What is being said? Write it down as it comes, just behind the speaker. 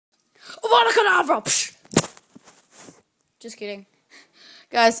Avada Kedavra! Just kidding.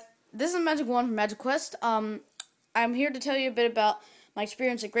 Guys, this is Magic Wand from Magic Quest. I'm here to tell you a bit about my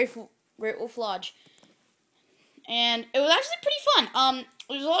experience at Great Wolf Lodge. And it was actually pretty fun.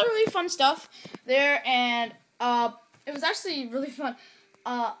 There was a lot of really fun stuff there, and it was actually really fun.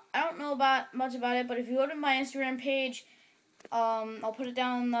 I don't know much about it, but if you go to my Instagram page, I'll put it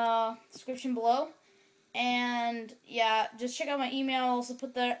down in the description below. And yeah, just check out my email. I'll also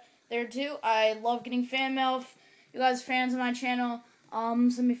put that there too. I love getting fan mail. If you guys are fans of my channel,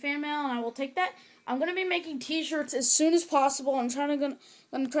 send me fan mail and I will take that. I'm gonna be making T-shirts as soon as possible. I'm gonna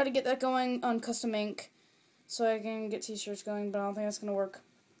try to get that going on Custom Ink, so I can get T-shirts going. But I don't think that's gonna work.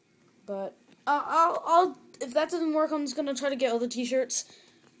 But I'll if that doesn't work, I'm just gonna try to get other T-shirts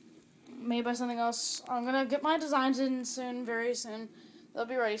made by something else. I'm gonna get my designs in soon, very soon. They'll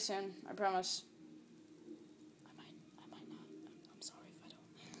be ready soon. I promise. I might not. I'm sorry if I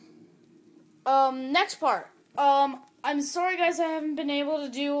don't. Next part. I'm sorry, guys, I haven't been able to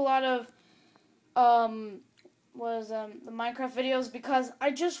do a lot of, the Minecraft videos because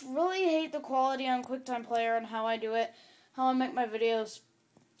I just really hate the quality on QuickTime Player and how I do it, how I make my videos,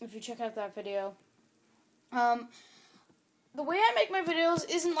 if you check out that video. The way I make my videos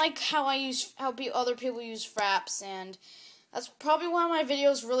isn't like how other people use Fraps, and that's probably why my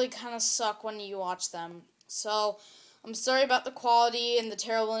videos really kind of suck when you watch them. So, I'm sorry about the quality and the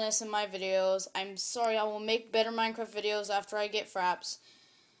terribleness in my videos. I'm sorry. I will make better Minecraft videos after I get Fraps,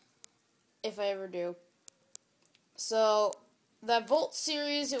 if I ever do. So, that Volt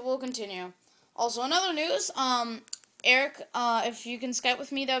series, it will continue. Also, in other news, Eric, if you can Skype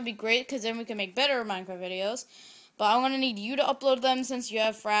with me, that would be great, because then we can make better Minecraft videos. But I'm going to need you to upload them since you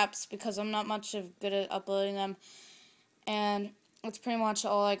have Fraps, because I'm not much good at uploading them. And that's pretty much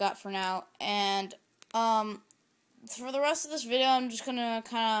all I got for now. And, for the rest of this video, I'm just going to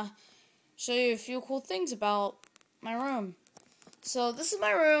kind of show you a few cool things about my room. So, this is my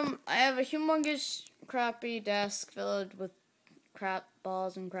room. I have a humongous, crappy desk filled with crap,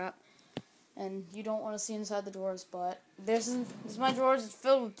 balls and crap. And you don't want to see inside the drawers, but this is my drawers. It's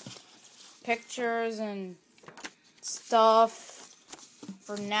filled with pictures and stuff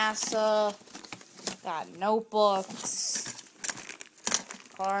for NASA. Got notebooks,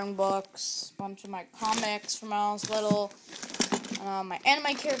 coloring books, a bunch of my comics from when I was little. My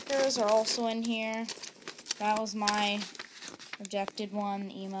anime characters are also in here. That was my rejected one,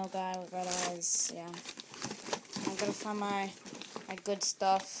 the emo guy with red eyes. Yeah. I'm gonna find my good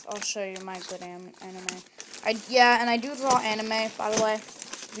stuff. I'll show you my good anime. And I do draw anime, by the way.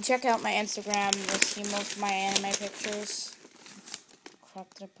 If you check out my Instagram, you'll see most of my anime pictures.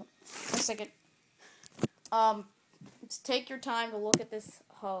 Crap, did I put... Wait a second. Just take your time to look at this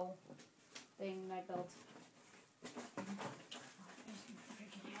hoe thing I built.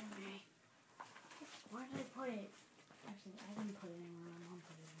 Where did I put it? Actually, I didn't put it anywhere. My mom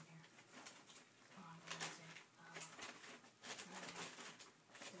put it in here. Where is it?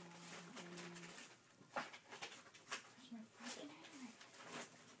 Where's my freaking anime?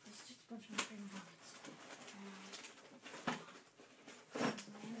 It's just a bunch of my freaking comments. Is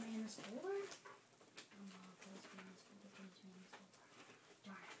my anime in this folder?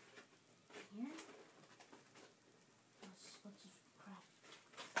 Here? What's this crap?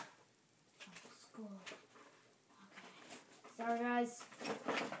 School. Okay. Sorry, guys.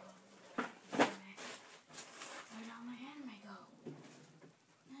 Where'd all my anime go?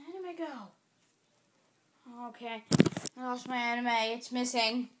 My anime go? Okay. I lost my anime. It's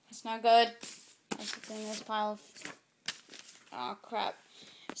missing. It's not good. It's in this pile of... Oh, crap.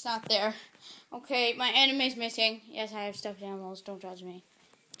 It's not there. Okay, my anime's missing. Yes, I have stuffed animals. Don't judge me.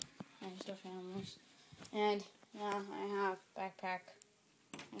 I have stuffed animals. And, yeah, I have backpack.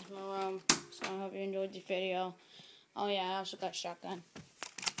 That's my room. So I hope you enjoyed the video. Oh, yeah, I also got shotgun.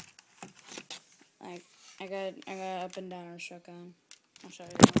 I got up and down shotgun. I'll show you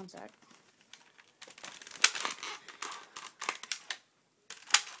in one sec.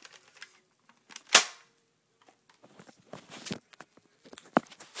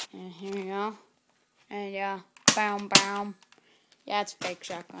 And here we go. And yeah, bam, bam. Yeah, it's a fake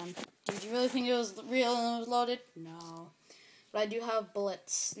shotgun. Did you really think it was real and it was loaded? No. But I do have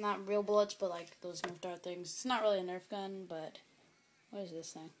bullets. Not real bullets, but like those Nerf dart things. It's not really a Nerf gun, but what is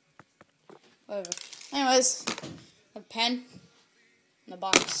this thing? Whatever. Anyways, a pen and a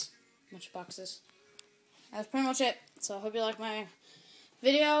box. A bunch of boxes. That's pretty much it. So I hope you like my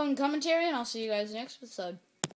video and commentary, and I'll see you guys next episode.